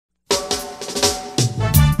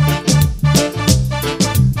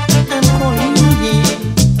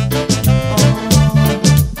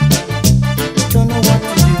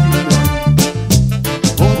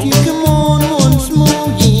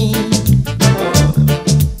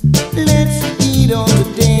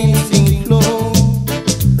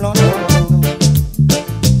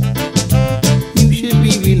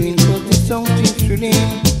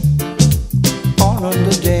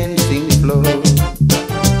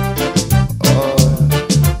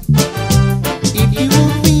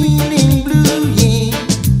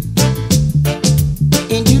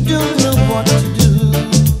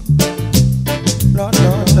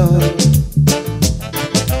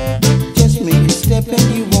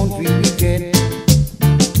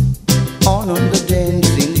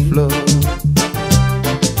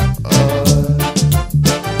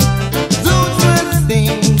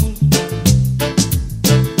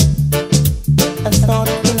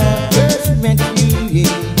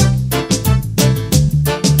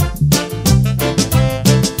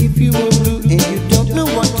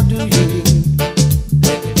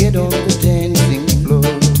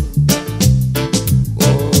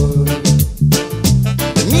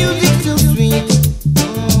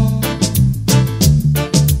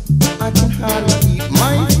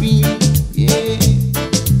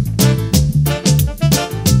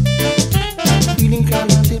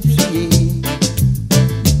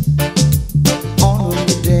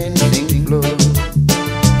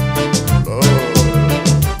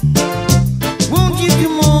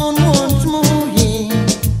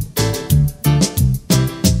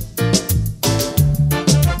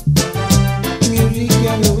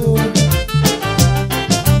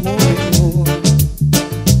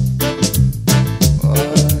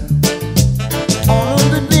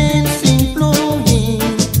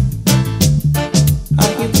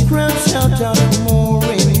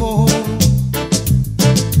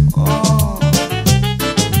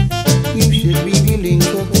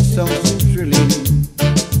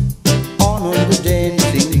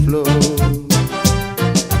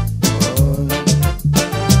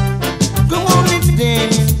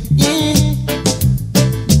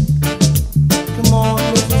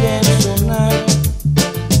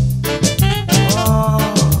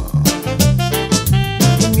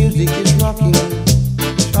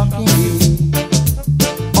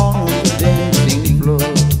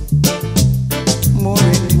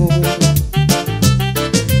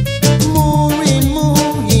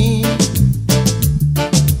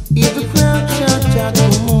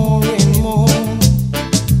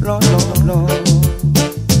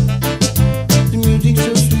The music's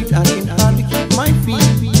so sweet I can hardly keep my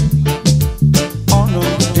feet on the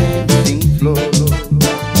dancing floor.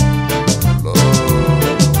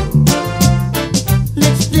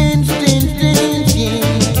 Let's dance, dance, dance, yeah.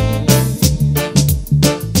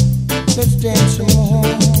 Let's dance some more.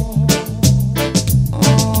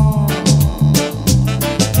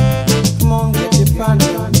 Come on, get your body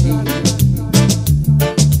on deep.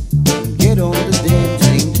 Get on the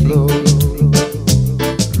dancing floor.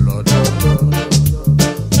 Lord, Lord, Lord.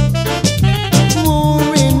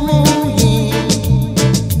 More and more, yeah.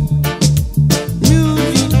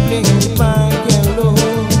 Music playing fine and low.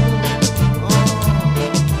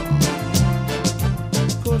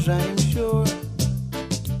 'Cause I am sure